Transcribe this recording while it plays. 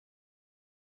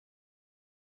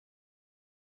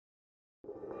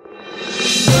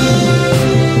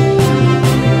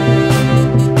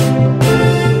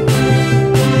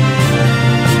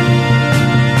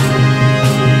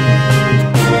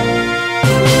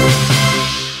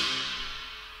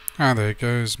Hi there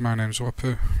guys, my name's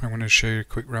Whopper. I'm going to show you a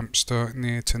quick ramp start in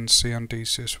the A-10C on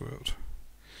DCS World.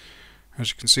 As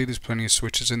you can see, there's plenty of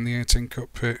switches in the A-10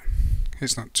 cockpit.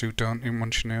 It's not too daunting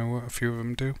once you know what a few of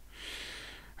them do.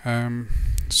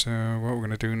 So what we're going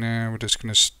to do now, we're just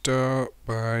going to start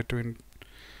by doing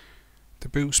the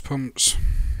boost pumps.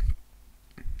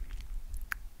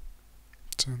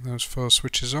 Turn those 4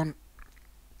 switches on.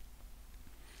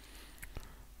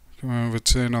 Come over,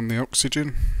 turn on the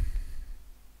oxygen.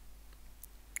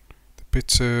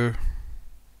 Bitter,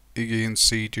 Iggy and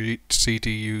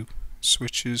CDU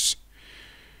switches.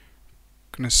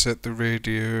 Gonna set the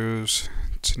radios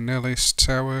to Nellis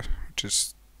Tower, which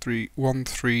is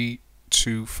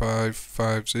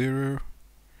 132550.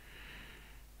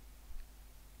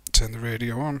 Turn the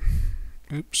radio on.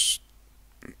 Oops.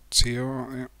 TR,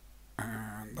 yeah.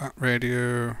 And that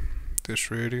radio,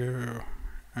 this radio,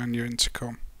 and your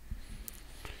intercom.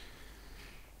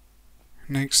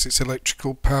 Next, it's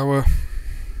electrical power.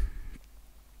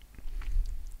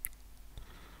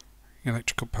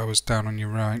 Electrical power's down on your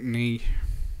right knee.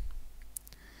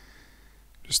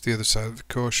 Just the other side of the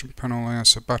caution panel there,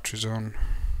 so batteries on,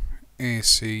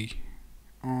 AC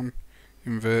on,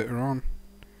 inverter on.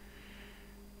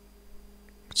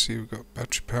 See, we've got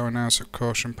battery power now, so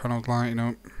caution panel lighting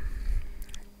up.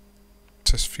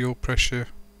 Test fuel pressure.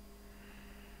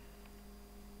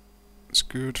 That's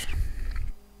good.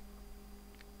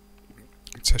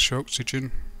 Test your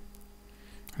oxygen.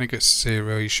 When it gets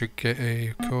 0, you should get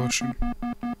a caution.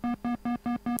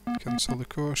 Cancel the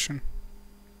caution.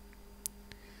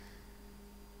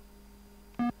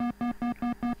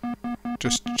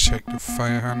 Just check the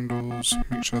fire handles,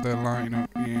 make sure they're lighting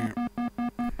up, yeah.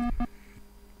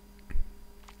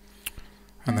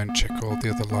 And then check all the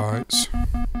other lights,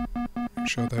 make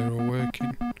sure they're all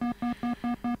working.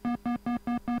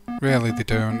 Rarely they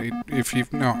don't. If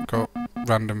you've not got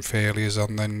random failures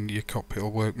on, then your cockpit will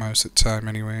work most of the time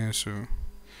anyway, so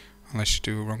unless you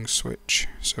do a wrong switch.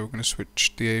 So we're going to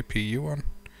switch the APU on.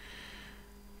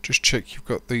 Just check you've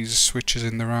got these switches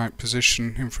in the right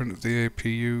position in front of the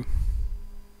APU.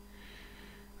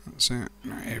 That's it.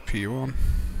 Right, APU on.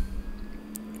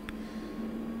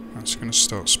 That's going to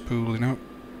start spooling up.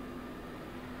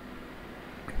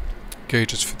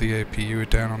 Gauges for the APU are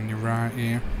down on your right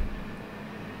here.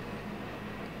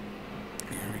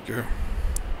 There we go.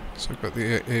 So I've got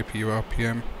the APU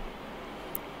RPM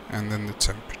and then the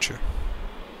temperature.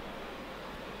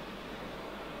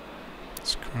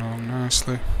 It's coming along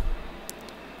nicely.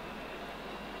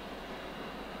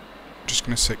 I'm just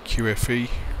going to set QFE,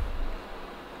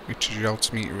 which is your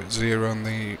altimeter at 0 on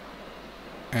the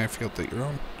airfield that you're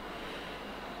on.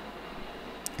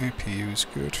 APU is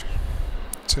good.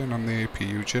 Turn on the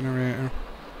APU generator.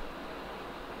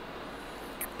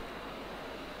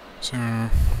 So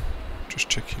just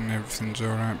checking everything's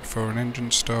alright before an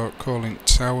engine start. Calling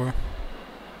tower.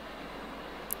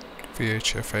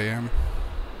 VHF AM.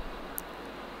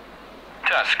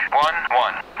 Tusk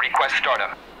 1-1. Request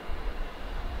startup.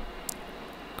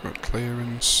 Got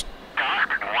clearance. Tusk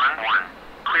 1-1.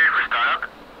 Cleared for startup.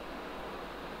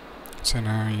 So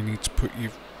now you need to put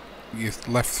your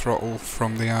left throttle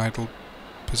from the idle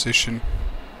position.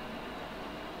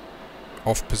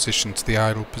 Off position to the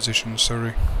idle position,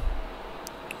 sorry.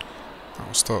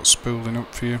 That'll start spooling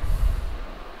up for you.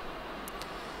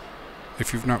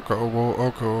 If you've not got a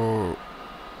Warthog or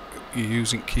you're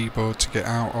using keyboard to get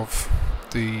out of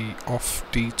the off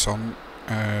DTON,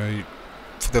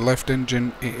 for the left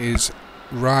engine it is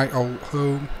right alt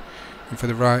home, and for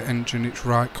the right engine it's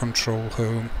right control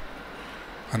home,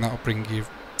 and that'll bring your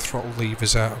throttle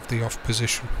levers out of the off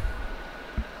position.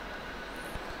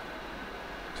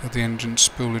 So the engine's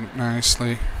spooling up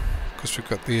nicely. Because we've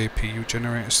got the APU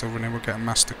generator still running, we'll get a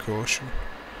master caution.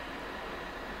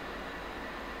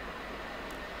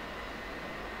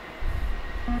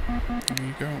 There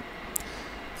you go.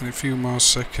 In a few more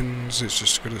seconds, it's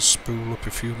just going to spool up a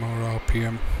few more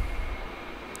RPM.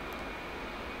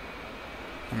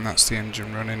 And that's the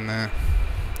engine running there.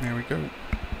 There we go.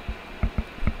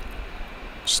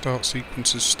 Start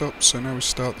sequence has stopped, so now we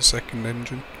start the second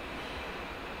engine.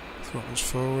 Throttles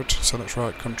forward, so that's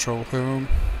right control home.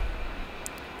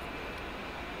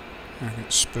 And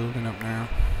it's spooling up now.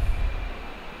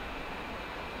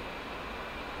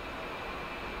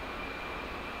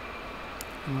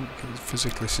 You can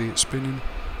physically see it spinning.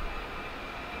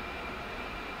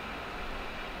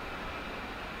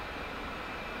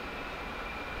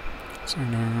 So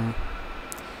now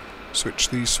switch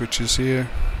these switches here.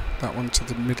 That one to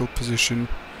the middle position.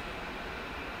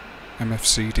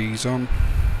 MFCD's on.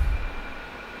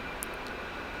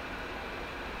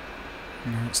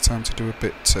 Now it's time to do a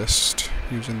bit test.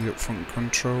 using the upfront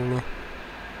controller.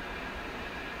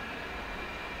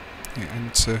 Hit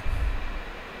enter.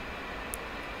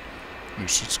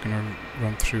 It's just going to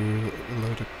run through a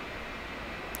load of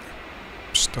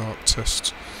start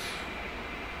tests.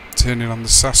 Turning on the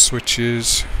SAS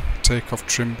switches, take off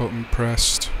trim button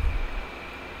pressed.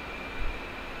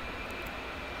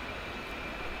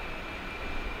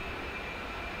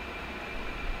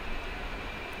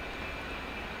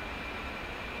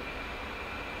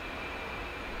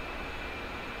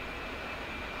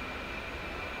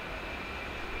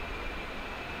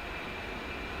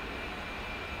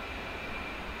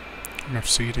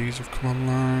 FCDs have come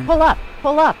online. Pull up,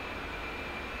 pull up.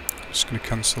 Just going to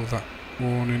cancel that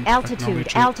warning. Altitude,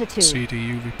 altitude.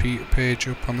 CDU repeater page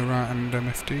up on the right hand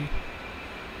MFD.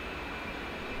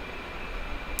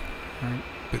 Right,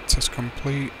 bit test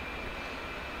complete.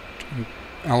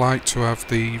 I like to have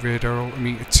the radar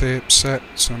altimeter tape set,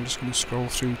 so I'm just going to scroll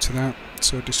through to that.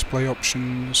 So display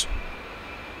options,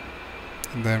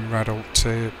 and then rad alt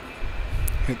tape.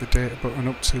 Hit the data button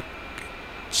up to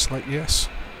select yes,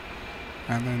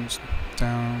 and then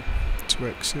down to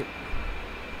exit,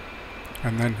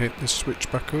 and then hit the switch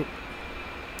back up.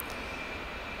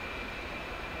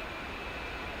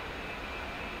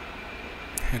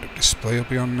 Head up display will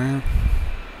be on now.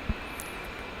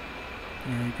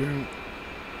 There we go.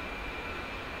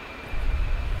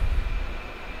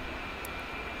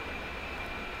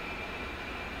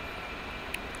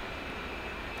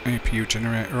 APU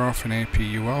generator off and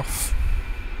APU off.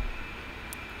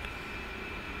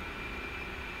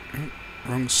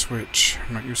 Wrong switch.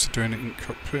 I'm not used to doing it in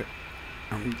cockpit.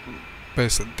 I'm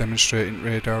basically demonstrating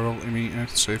radar altimeter,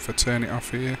 so if I turn it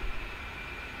off here,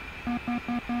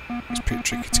 it's pretty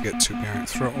tricky to get to behind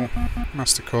throttle.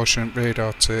 Master caution, radar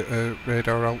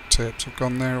alt tapes have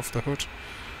gone there off the hood.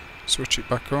 Switch it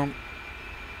back on.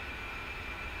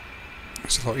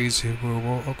 It's a lot easier with a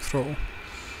Warthog throttle.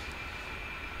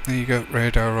 There you go,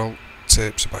 radar alt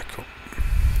tapes are back up.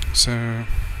 So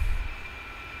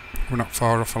we're not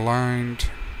far off aligned.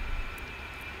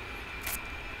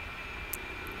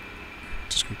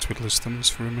 Just going to twiddle his thumbs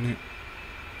for a minute.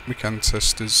 We can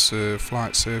test his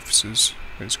flight surfaces.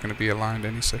 It's going to be aligned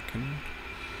any second.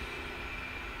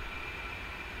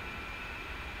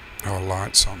 Oh,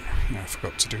 lights on. Yeah, I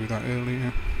forgot to do that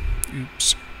earlier.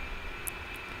 Oops.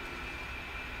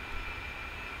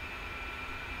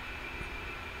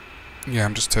 Yeah,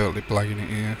 I'm just totally blagging it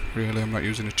here, really. I'm not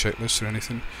using a checklist or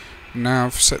anything.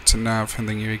 Nav, set to nav, and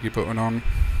then your IGI button on.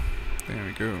 There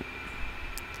we go.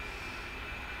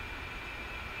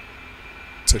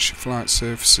 Test your flight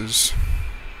surfaces.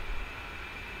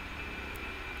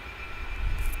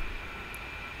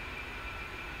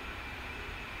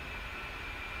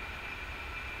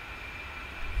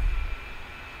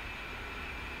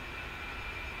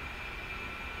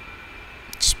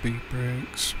 Speed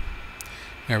brakes.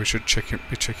 Yeah, we should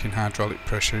be checking hydraulic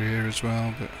pressure here as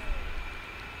well, but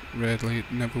rarely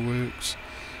it never works.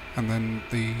 And then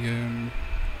the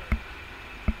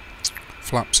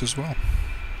flaps as well.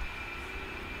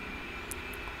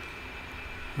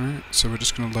 Right, so we're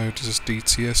just going to load this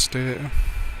DTS data.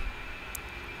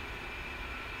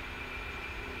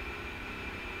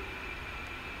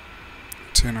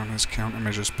 Turn on his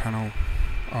countermeasures panel,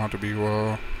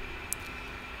 RWR,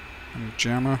 and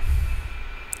jammer.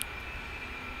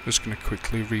 Just going to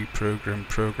quickly reprogram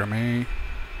program A.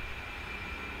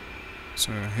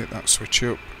 So hit that switch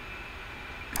up,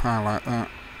 highlight that,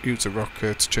 use the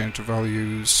rocker to change the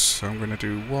values. So I'm going to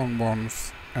do 1, 1,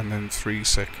 and then 3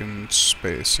 seconds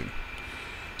spacing.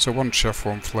 So one chaff,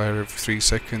 one flare every 3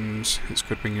 seconds. It's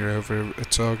good when you're over a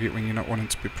target, when you're not wanting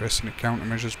to be pressing the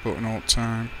countermeasures button all the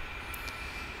time.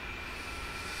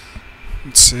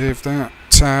 And save that.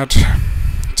 TAD.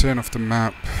 Turn off the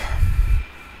map.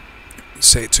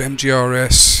 Set it to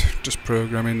MGRS. Just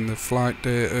programming the flight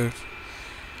data.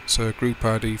 So group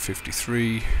ID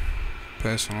 53.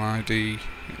 Personal ID.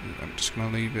 I'm just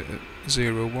going to leave it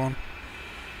at 01.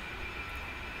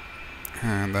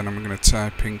 And then I'm going to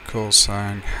type in call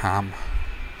sign ham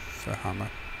for hammer.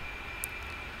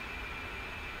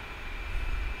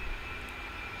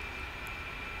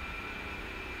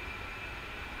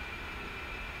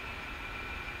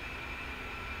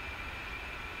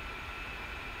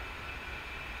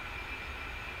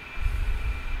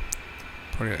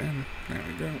 Put it in, there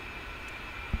we go.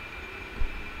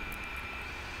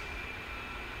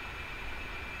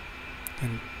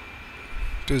 Then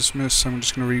dismiss, I'm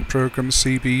just going to reprogram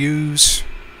the CBUs,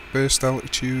 burst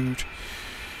altitude,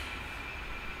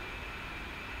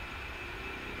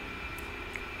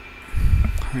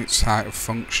 its height of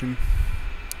function,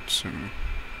 so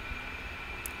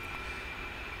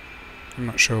I'm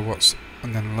not sure what's,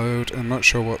 and then load. I'm not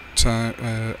sure what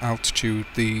altitude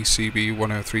the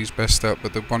CB-103 is best at,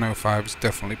 but the 105 is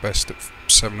definitely best at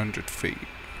 700 feet.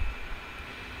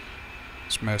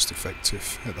 It's most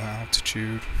effective at that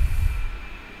altitude.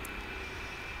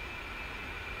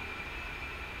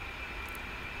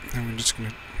 And we're just going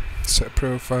to set a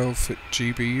profile for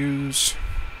GBUs.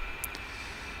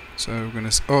 So we're going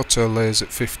to auto layers at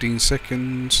 15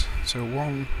 seconds. So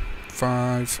 1,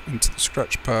 5 into the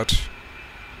scratch pad.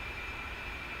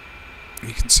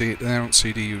 You can see it there on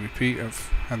CDU repeat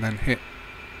of, and then hit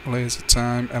laser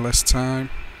time, LS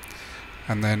time,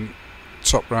 and then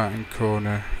top right hand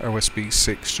corner OSB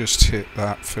 6, just hit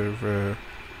that for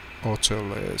auto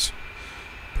layers.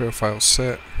 Profile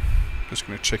set. Just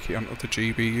going to check it onto the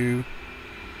GBU.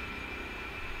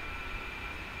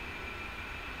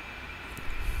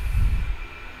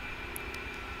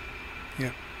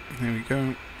 Yep, there we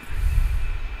go.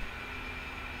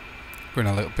 Going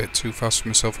a little bit too fast for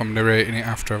myself. I'm narrating it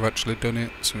after I've actually done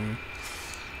it, so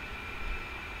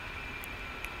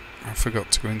I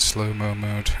forgot to go in slow-mo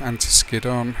mode. Anti-skid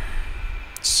on,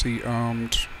 seat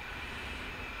armed,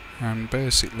 and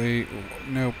basically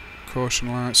no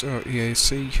caution lights. Oh,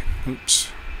 EAC.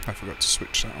 Oops, I forgot to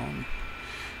switch that on.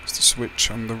 It's the switch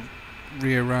on the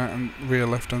rear right and rear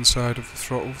left hand side of the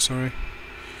throttle. Sorry.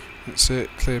 That's it.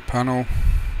 Clear panel.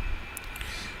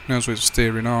 Nose wheel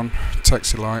steering on.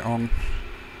 Taxi light on.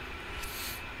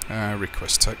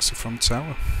 Request taxi from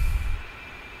tower.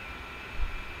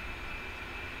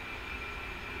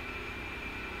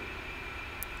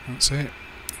 That's it.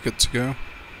 Good to go.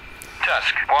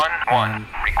 Tusk 1-1.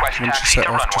 Request Once you taxi set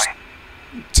to off, runway.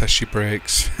 just test your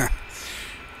brakes.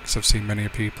 Because I've seen many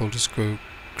people just go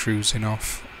cruising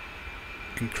off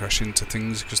and crash into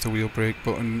things because the wheel brake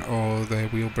button or their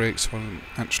wheel brakes wasn't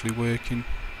actually working.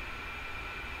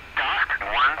 Tusk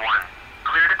 1-1.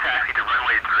 Clear to taxi to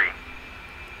runway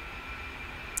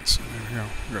 3. So there we go.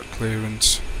 We've got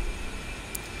clearance.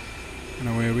 And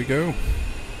away we go.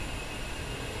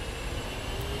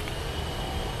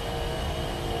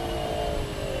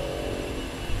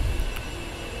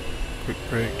 Quick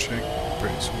brake check.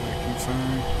 Brakes are working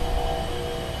fine.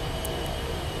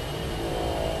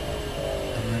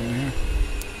 And then yeah,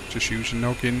 just use your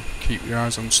noggin. Keep your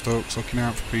eyes on Stokes, looking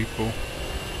out for people.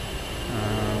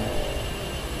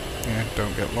 Yeah,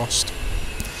 don't get lost.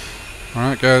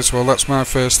 Alright guys, well that's my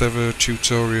first ever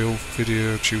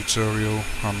video tutorial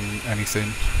on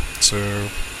anything. So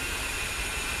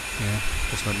yeah,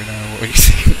 just let me know what you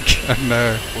think, and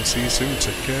we'll see you soon.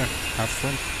 Take care. Have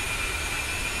fun.